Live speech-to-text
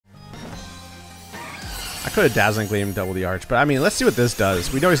could have Dazzling Gleam double the arch, but I mean, let's see what this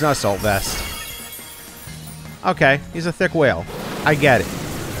does. We know he's not Assault Vest. Okay, he's a thick whale. I get it.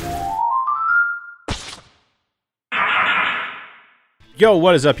 Yo,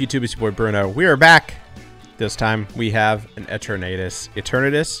 what is up, YouTube? It's your boy Bruno. We are back. This time we have an Eternatus.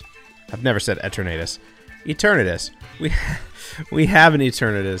 Eternatus? I've never said Eternatus. Eternatus. We have an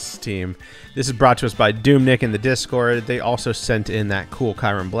Eternatus team. This is brought to us by Doomnik in the Discord. They also sent in that cool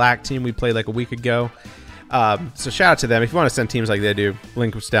Chiron Black team we played like a week ago. So shout out to them. If you want to send teams like they do,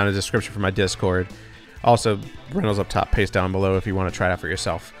 link is down in the description for my Discord. Also, Bruno's up top, paste down below if you want to try it out for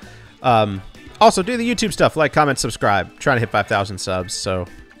yourself. Also, do the YouTube stuff, like, comment, subscribe. Trying to hit 5,000 subs, so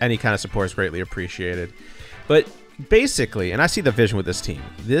any kind of support is greatly appreciated. But basically, and I see the vision with this team,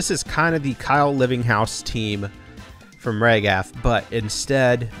 this is kind of the Kyle Livinghouse team from Regath, but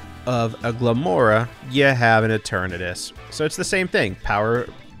instead of a Glamora, you have an Eternatus. So it's the same thing, Power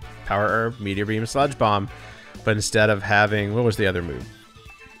Herb, Meteor Beam, Sludge Bomb, but instead of having, what was the other move?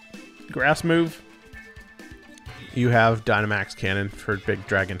 Grass move? You have Dynamax Cannon for big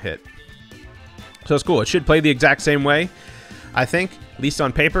dragon hit. So it's cool. It should play the exact same way, I think, at least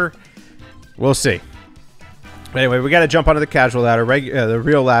on paper. We'll see. Anyway, we got to jump onto the casual ladder. The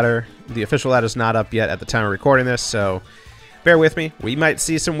real ladder, the official ladder is not up yet at the time of recording this, so bear with me. We might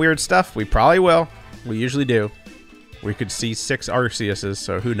see some weird stuff. We probably will. We usually do. We could see 6 Arceuses,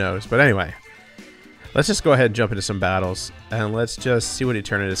 so who knows. But anyway, let's just go ahead and jump into some battles, and let's just see what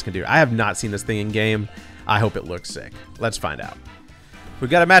Eternatus can do. I have not seen this thing in game. I hope it looks sick. Let's find out. We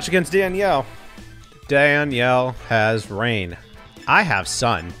got a match against Danielle. Danielle has rain. I have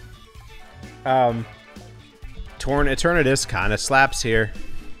sun. Torn Eternatus kind of slaps here.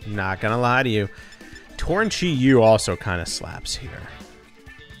 Not gonna lie to you. Torn Chi-Yu also kind of slaps here.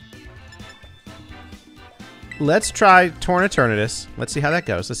 Let's try Torn Eternatus. Let's see how that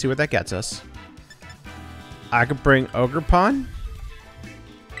goes. Let's see what that gets us. I could bring Ogerpon.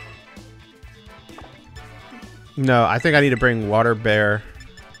 No, I think I need to bring Water Bear.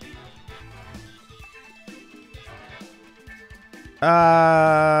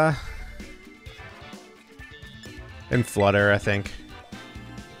 And Flutter, I think.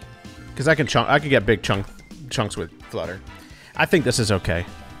 Because I could get big chunks with Flutter. I think this is okay.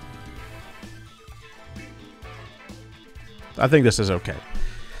 I think this is okay.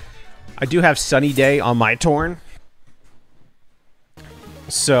 I do have Sunny Day on my Torn.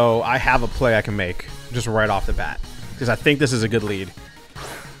 So I have a play I can make just right off the bat. Because I think this is a good lead.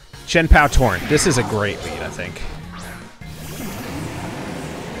 Shenpao Torn. This is a great lead, I think.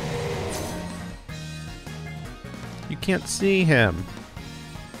 You can't see him.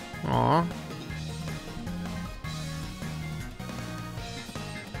 Aww.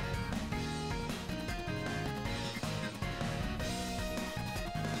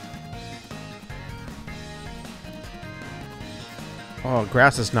 Oh,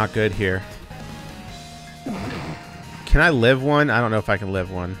 grass is not good here. Can I live one? I don't know if I can live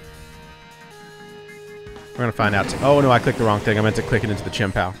one. We're gonna find out. Oh no, I clicked the wrong thing. I meant to click it into the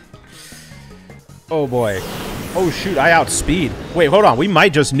Chien-Pao. Oh boy. Oh shoot, I outspeed. Wait, hold on. We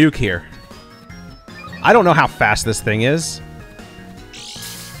might just nuke here. I don't know how fast this thing is.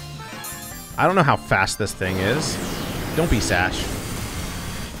 I don't know how fast this thing is. Don't be Sash.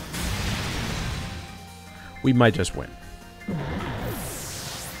 We might just win.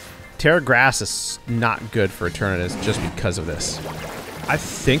 Tera Grass is not good for Eternatus just because of this. I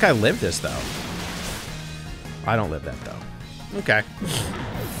think I live this, though. I don't live that, though. Okay.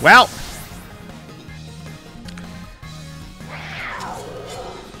 Well.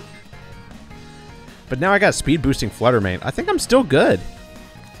 But now I got speed boosting Flutter main. I think I'm still good,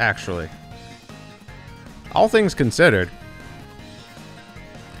 actually. All things considered.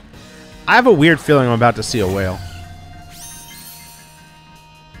 I have a weird feeling I'm about to see a whale.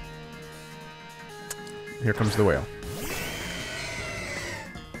 Here comes the whale.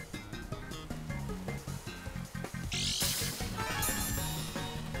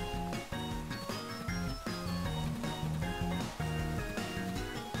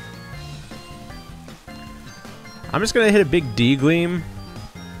 I'm just gonna hit a big D Gleam.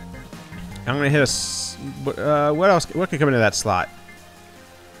 I'm gonna hit a. What else? What could come into that slot?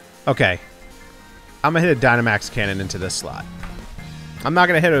 Okay. I'm gonna hit a Dynamax Cannon into this slot. I'm not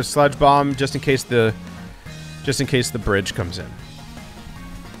gonna hit a Sludge Bomb just in case the bridge comes in.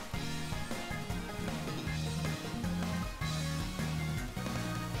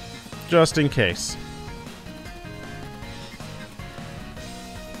 Just in case.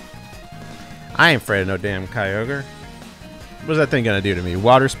 I ain't afraid of no damn Kyogre. What's that thing gonna do to me?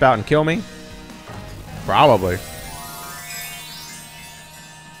 Water spout and kill me? Probably.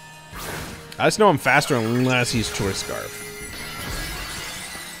 I just know I'm faster unless he's Choice Scarf.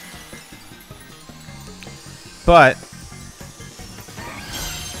 But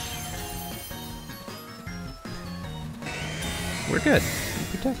we're good.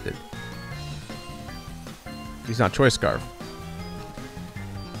 We're protected. He's not Choice Scarf.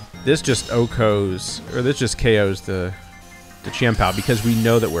 This just OHKOs, or this just KOs the Chien-Pao because we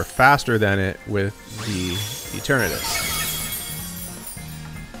know that we're faster than it with the Eternatus.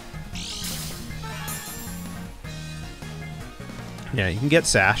 Yeah, you can get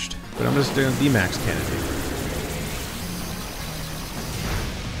sashed, but I'm just doing Dynamax Cannon.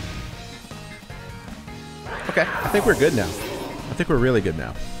 Okay, I think we're good now. I think we're really good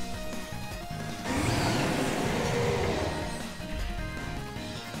now.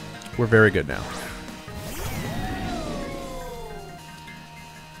 We're very good now.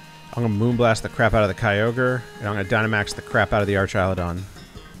 I'm going to Moonblast the crap out of the Kyogre, and I'm going to Dynamax the crap out of the Archaludon.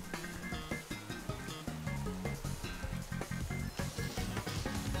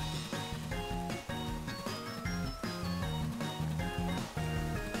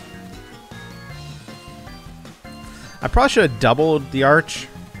 I probably should have doubled the Arch.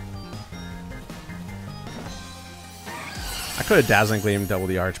 I could have Dazzling Gleam double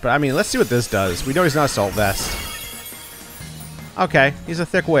the Arch, but I mean, let's see what this does. We know he's not Assault Vest. Okay, he's a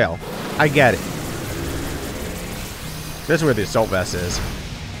thick whale. I get it. This is where the Assault Vest is.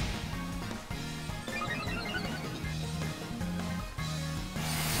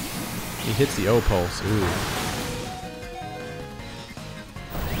 He hits the O-Pulse. Ooh.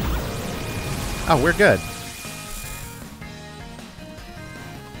 Oh, we're good.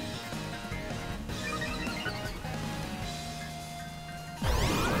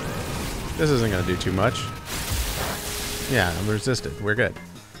 This isn't going to do too much. Yeah, I'm resisted. We're good.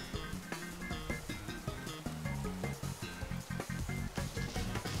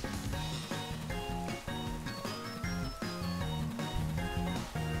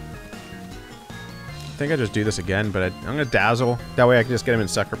 I think I just do this again, but I'm going to Dazzle. That way I can just get him in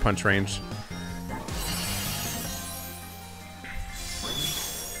Sucker Punch range.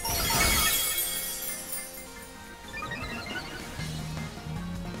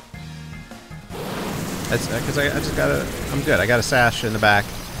 Because I just gotta... I'm good. I got a Sash in the back.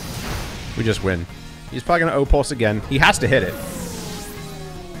 We just win. He's probably going to O-Pulse again. He has to hit it.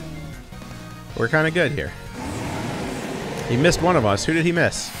 We're kind of good here. He missed one of us. Who did he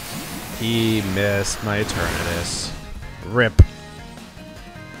miss? He missed my Eternatus. RIP.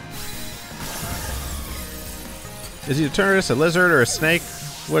 Is he Eternatus, a lizard, or a snake?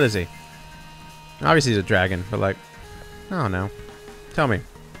 What is he? Obviously he's a dragon, but like... I don't know. Tell me.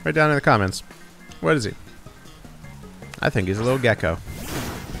 Right down in the comments. What is he? I think he's a little gecko.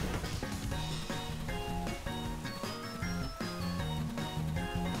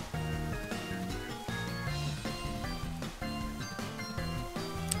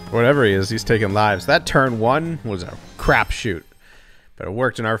 Whatever he is, he's taking lives. That turn one was a crapshoot, but it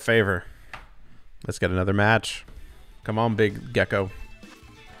worked in our favor. Let's get another match. Come on, big gecko.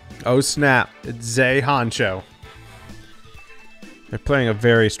 Oh snap, it's Zay Honcho. They're playing a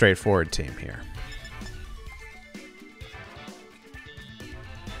very straightforward team here.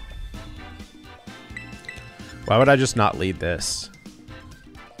 Why would I just not lead this?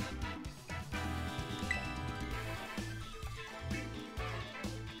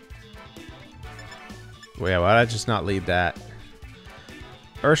 Well, yeah, why did I just not lead that?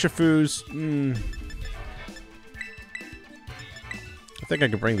 Urshifu's... I think I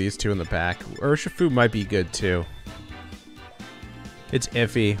could bring these two in the back. Urshifu might be good too. It's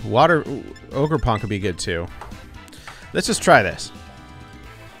iffy. Water... Ogerpon could be good too. Let's just try this.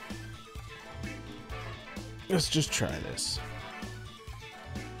 Let's just try this.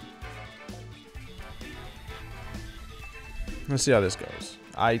 Let's see how this goes.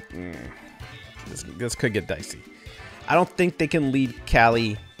 This could get dicey. I don't think they can lead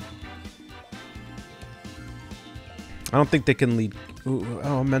Cali. I don't think they can lead... Ooh,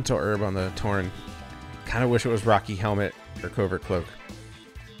 oh, Mental Herb on the Torn. Kind of wish it was Rocky Helmet or Covert Cloak.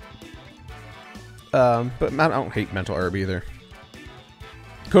 But I don't hate Mental Herb either.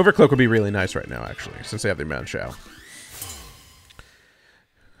 Covert Cloak would be really nice right now, actually, since they have the Mount Shao.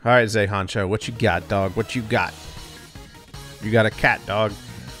 Alright, Zay Honcho, what you got, dog? What you got? You got a cat, dog.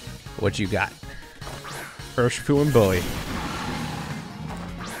 What you got? Urshifu and Bully.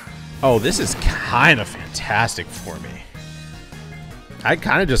 Oh, this is kind of fantastic for me. I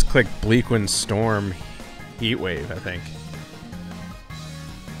kind of just clicked Bleakwind Storm Heat Wave, I think.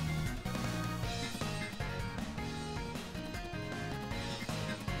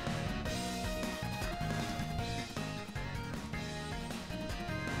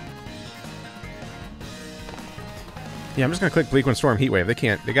 Yeah, I'm just gonna click Bleakwind Storm Heatwave. They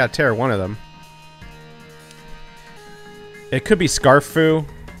can't. They gotta tear one of them. It could be Scarfu,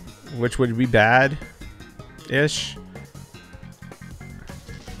 which would be bad-ish.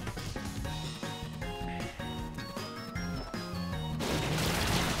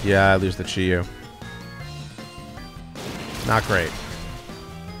 Yeah, I lose the Chiyu. Not great.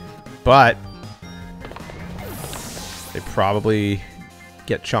 But they probably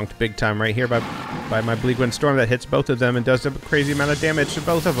get chunked big time right here by my Bleakwind Storm that hits both of them and does a crazy amount of damage to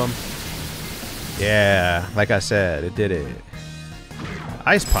both of them. Yeah, like I said, it did it.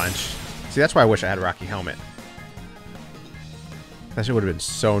 Ice Punch. See, that's why I wish I had a Rocky Helmet. That shit would have been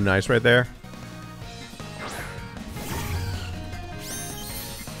so nice right there.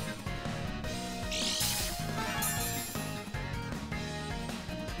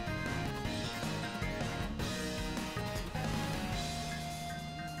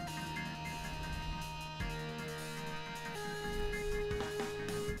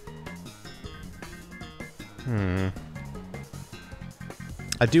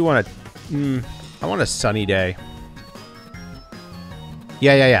 I do want to... I want a sunny day.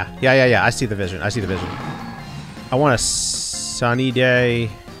 Yeah. I see the vision. I want a sunny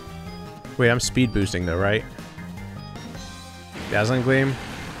day. Wait, I'm speed boosting though, right? Dazzling Gleam?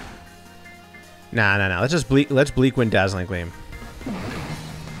 Nah. Let's just Bleakwind Dazzling Gleam.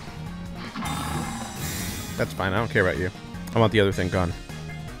 That's fine. I don't care about you. I want the other thing gone.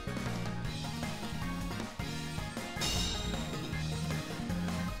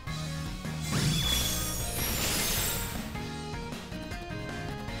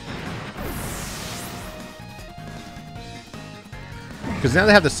 Because now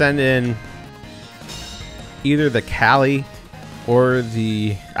they have to send in either the Kali or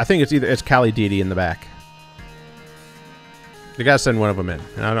the... I think it's Kali DD in the back. They gotta send one of them in,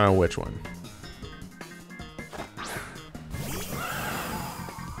 and I don't know which one.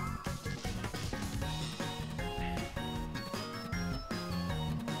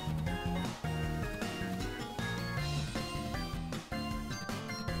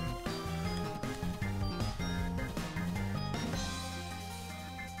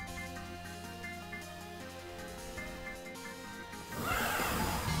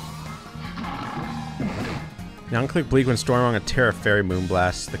 Now I'm gonna click Bleakwind Storm. I'm gonna Tera Fairy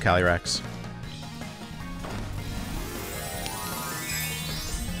Moonblast the Calyrex.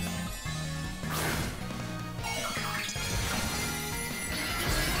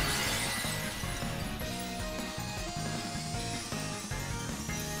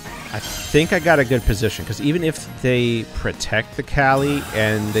 I think I got a good position because even if they protect the Kali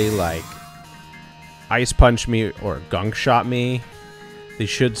and they like Ice Punch me or Gunk Shot me, they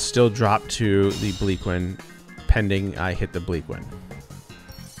should still drop to the Bleakwind. Pending I hit the Bleakwind.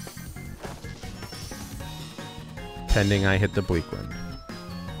 Pending I hit the Bleakwind.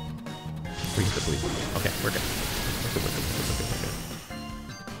 We hit the Bleakwind. Okay, we're good.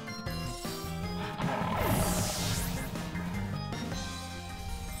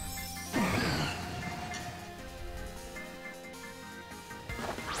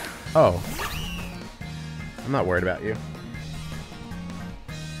 Oh. I'm not worried about you.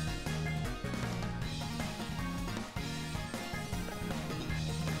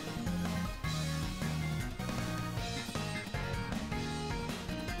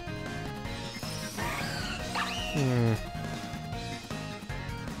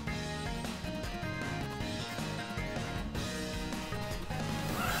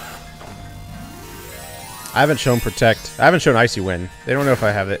 I haven't shown Protect. I haven't shown Icy Wind. They don't know if I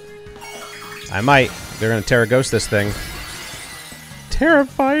have it. I might. They're going to Tera Ghost this thing. Tera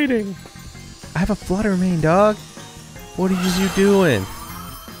fighting. I have a Flutter main, dog. What are you doing?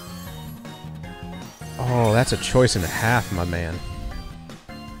 Oh, that's a choice and a half, my man.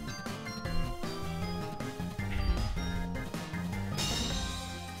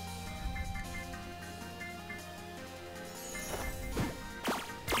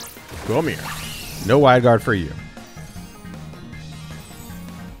 Come here. No wide guard for you.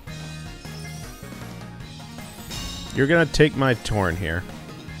 You're gonna take my Torn here.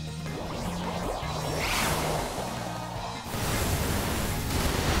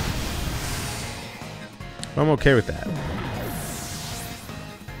 I'm okay with that.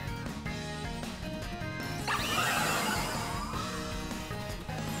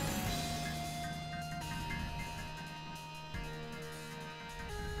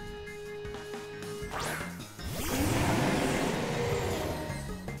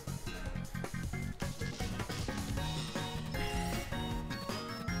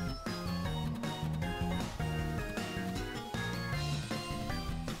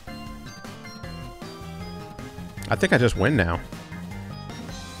 I think I just win now.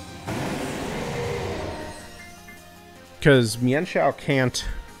 Because Mienshao can't...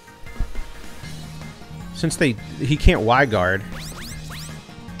 Since he can't Y-guard.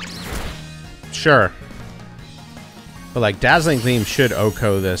 Sure. But like Dazzling Gleam should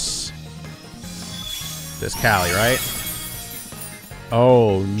OHKO this Cali, right?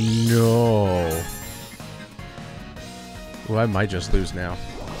 Oh no. Well, I might just lose now.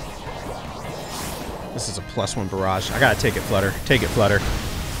 This is a +1 barrage. I gotta take it, Flutter. Take it, Flutter.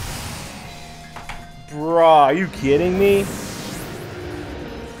 Bruh, are you kidding me?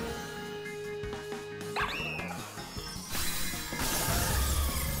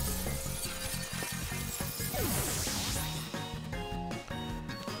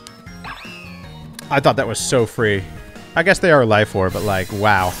 I thought that was so free. I guess they are Life Orb, but like,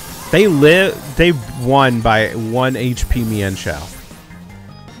 wow. They won by 1 HP Mienshao.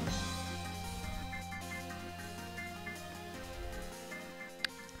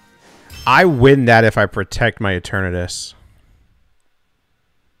 I win that if I protect my Eternatus.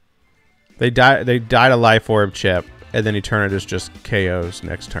 They died a Life Orb chip, and then Eternatus just KOs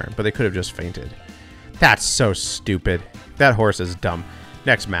next turn. But they could have just fainted. That's so stupid. That horse is dumb.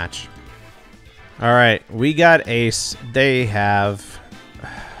 Next match. Alright, we got Ace. They have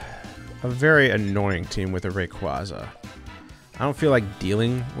a very annoying team with a Rayquaza. I don't feel like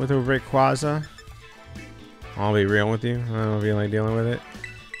dealing with a Rayquaza. I'll be real with you. I don't feel like dealing with it.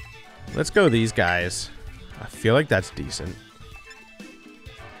 Let's go these guys. I feel like that's decent.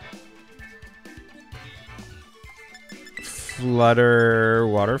 Flutter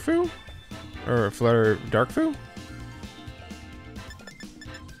Waterfu? Or Flutter Darkfu?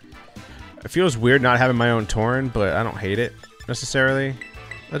 It feels weird not having my own Torn, but I don't hate it necessarily.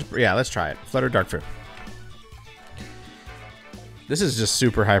 Let's try it. Flutter Darkfu. This is just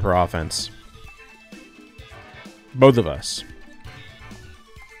super hyper offense. Both of us.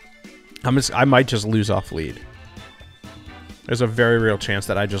 I might just lose off lead. There's a very real chance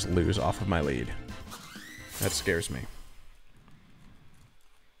that I just lose off of my lead. That scares me.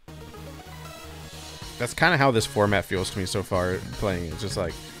 That's kind of how this format feels to me so far playing. It's just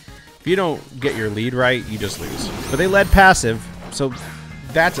like, if you don't get your lead right, you just lose. But they led passive, so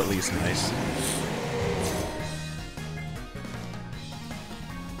that's at least nice.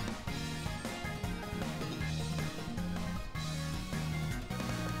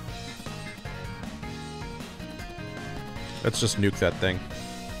 Let's just nuke that thing.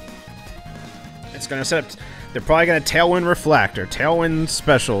 It's gonna set up... They're probably gonna Tailwind Reflect or Tailwind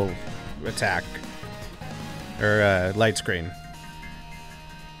Special Attack. Or Light Screen.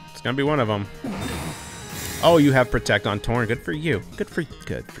 It's gonna be one of them. Oh, you have Protect on Torn. Good for you. Good for you.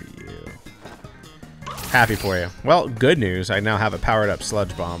 Happy for you. Well, good news. I now have a powered up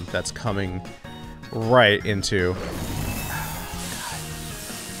Sludge Bomb that's coming right into...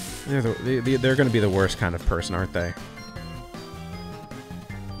 They're gonna be the worst kind of person, aren't they?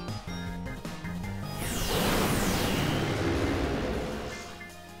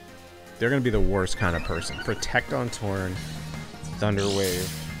 They're gonna be the worst kind of person. Protect on Torn, Thunder Wave.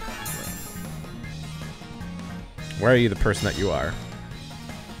 Where are you, the person that you are?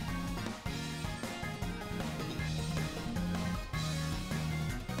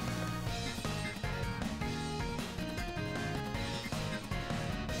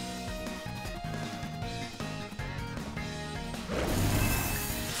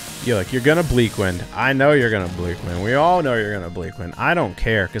 You're gonna Bleakwind. I know you're gonna Bleakwind. We all know you're gonna Bleakwind. I don't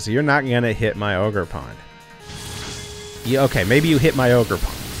care, because you're not gonna hit my Ogre Pond. Yeah, okay, maybe you hit my Ogre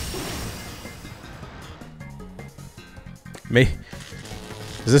Pond.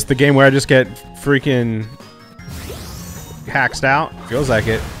 Is this the game where I just get freaking hacked out? Feels like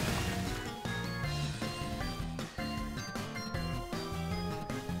it.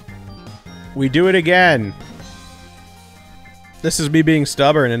 We do it again. This is me being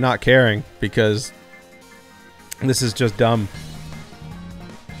stubborn and not caring, because this is just dumb.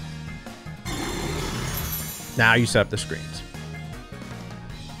 Now you set up the screens.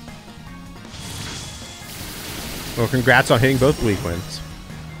 Well, congrats on hitting both Bleakwinds.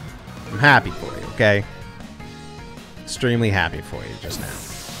 I'm happy for you, okay? Extremely happy for you just now.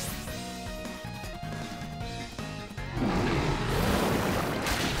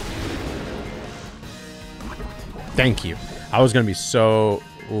 Thank you. I was going to be so...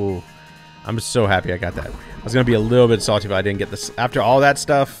 Ooh. I'm so happy I got that. I was going to be a little bit salty if I didn't get this. After all that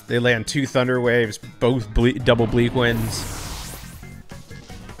stuff, they land 2 Thunder Waves, both double Bleakwinds.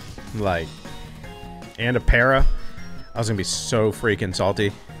 Like... And a Tera. I was going to be so freaking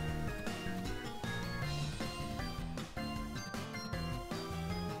salty.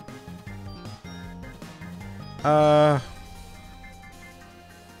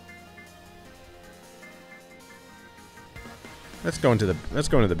 Let's go into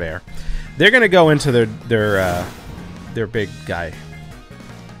the bear. They're gonna go into their big guy.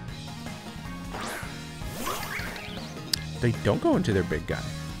 They don't go into their big guy.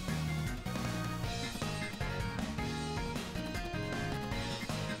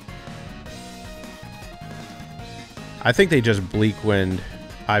 I think they just Bleakwind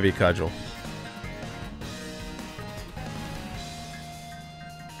Ivy Cudgel.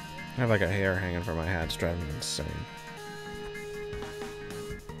 I have like a hair hanging from my head. It's driving me insane.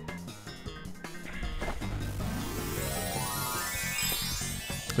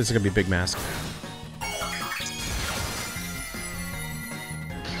 This is gonna be big mask.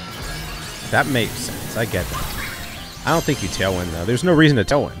 That makes sense. I get that. I don't think you Tailwind though. There's no reason to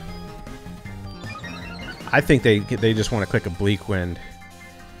Tailwind. I think they just want to click a Bleakwind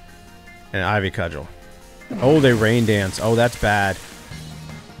and Ivy Cudgel. Oh, they Rain Dance. Oh, that's bad.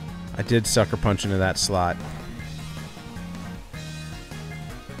 I did Sucker Punch into that slot.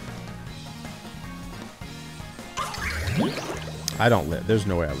 I don't live. There's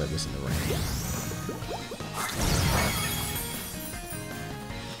no way I live this in the rain.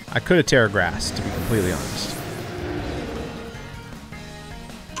 I could have Tera Grass, to be completely honest.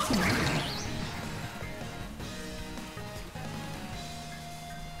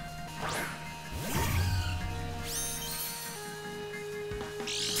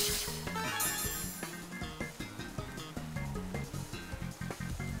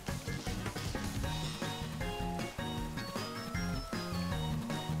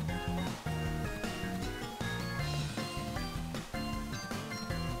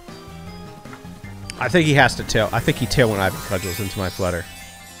 I think he has to tail. I think he Tailwind Ivy Cudgels into my Flutter.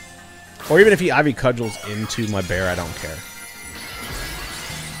 Or even if he Ivy Cudgels into my bear, I don't care.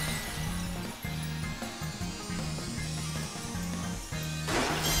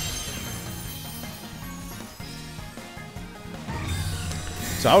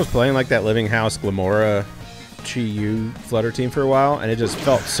 So I was playing like that Living House Glamora Chi-Yu Flutter team for a while, and it just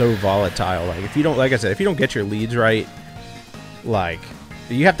felt so volatile. Like if you don't, like I said, if you don't get your leads right, like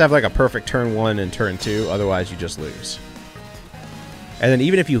you have to have like a perfect turn 1 and turn 2, otherwise you just lose. And then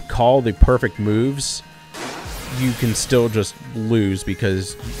even if you call the perfect moves, you can still just lose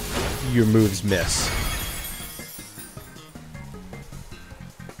because your moves miss.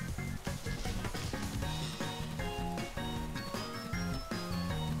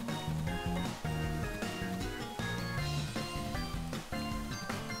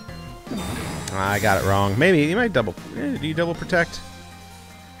 I got it wrong. Maybe you might double. Do you double protect?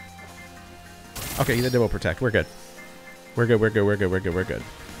 Okay, you did double protect. We're good. We're good. We're good. We're good. We're good. We're good.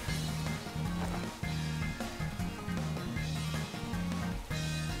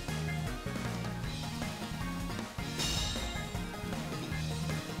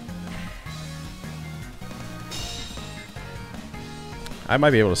 I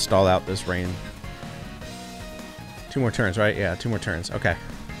might be able to stall out this rain. 2 more turns, right? Yeah, 2 more turns. Okay.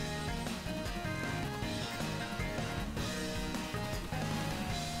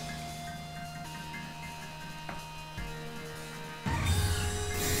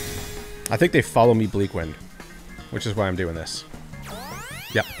 I think they follow me Bleakwind, which is why I'm doing this.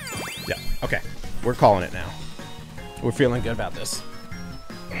 Yep. Yep. Okay. We're calling it now. We're feeling good about this.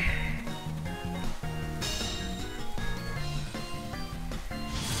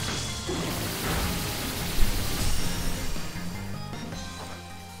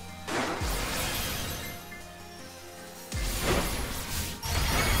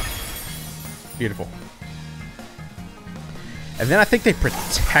 Beautiful. And then I think they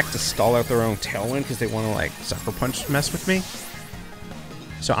protect to stall out their own Tailwind because they want to, like, Sucker Punch mess with me.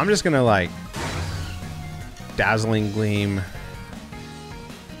 So I'm just going to, like, Dazzling Gleam.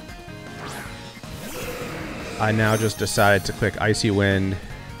 I now just decided to click Icy Wind.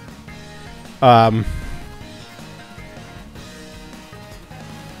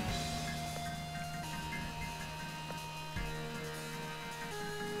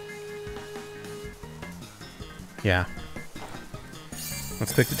 Yeah.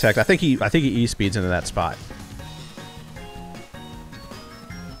 Let's click Detect. I think he E-speeds into that spot.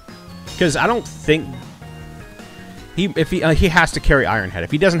 Because I don't think he has to carry Iron Head. If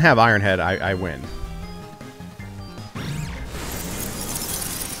he doesn't have Iron Head, I win.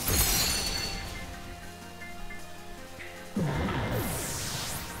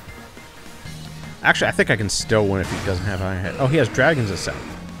 Actually, I think I can still win if he doesn't have Iron Head. Oh, he has Dragons a set.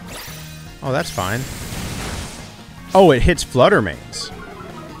 Oh, that's fine. Oh, it hits Flutter mains.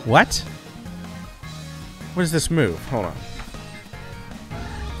 What? What is this move? Hold on.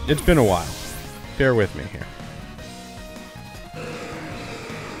 It's been a while. Bear with me here.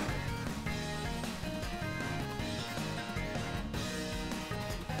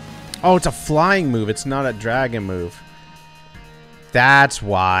 Oh, it's a flying move. It's not a dragon move. That's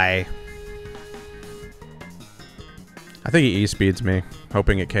why. I think he E-speeds me,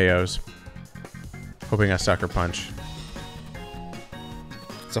 hoping it KOs. Hoping I Sucker Punch.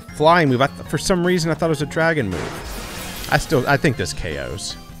 It's a flying move. For some reason, I thought it was a dragon move. I think this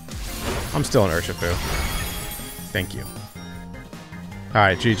KOs. I'm still an Urshifu. Thank you.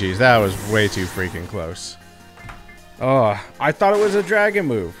 Alright, GG's. That was way too freaking close. Oh, I thought it was a dragon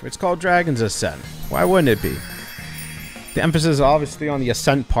move. It's called Dragon's Ascent. Why wouldn't it be? The emphasis is obviously on the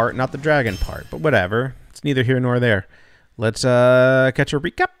Ascent part, not the dragon part. But whatever. It's neither here nor there. Let's catch a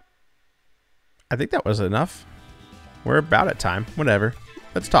recap. I think that was enough. We're about at time. Whatever.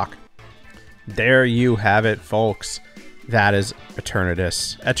 Let's talk. There you have it, folks. That is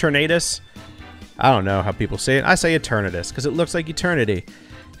Eternatus. Eternatus? I don't know how people say it. I say Eternatus because it looks like eternity.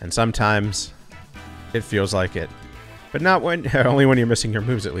 And sometimes it feels like it. But not when, only when you're missing your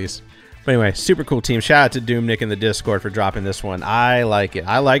moves at least. But anyway, super cool team. Shout out to Doomnik in the Discord for dropping this one. I like it.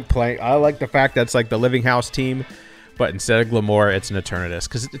 I like the fact that it's like the Living House team, but instead of Glamour, it's an Eternatus.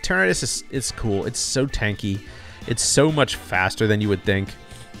 Because Eternatus is cool. It's so tanky. It's so much faster than you would think,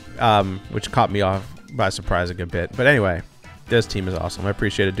 which caught me off by surprise a good bit. But anyway, this team is awesome. I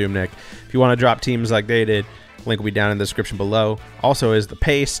appreciate it, Doomnik. If you want to drop teams like they did, link will be down in the description below. Also is the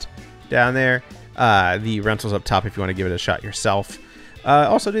paste down there. The rentals up top if you want to give it a shot yourself.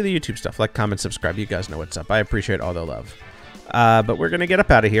 Also do the YouTube stuff, like, comment, subscribe. You guys know what's up. I appreciate all the love. But we're gonna get up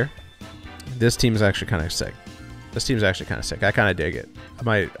out of here. This team is actually kind of sick. I kind of dig it.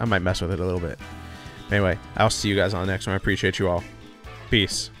 I might mess with it a little bit. Anyway, I'll see you guys on the next one. I appreciate you all.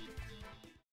 Peace.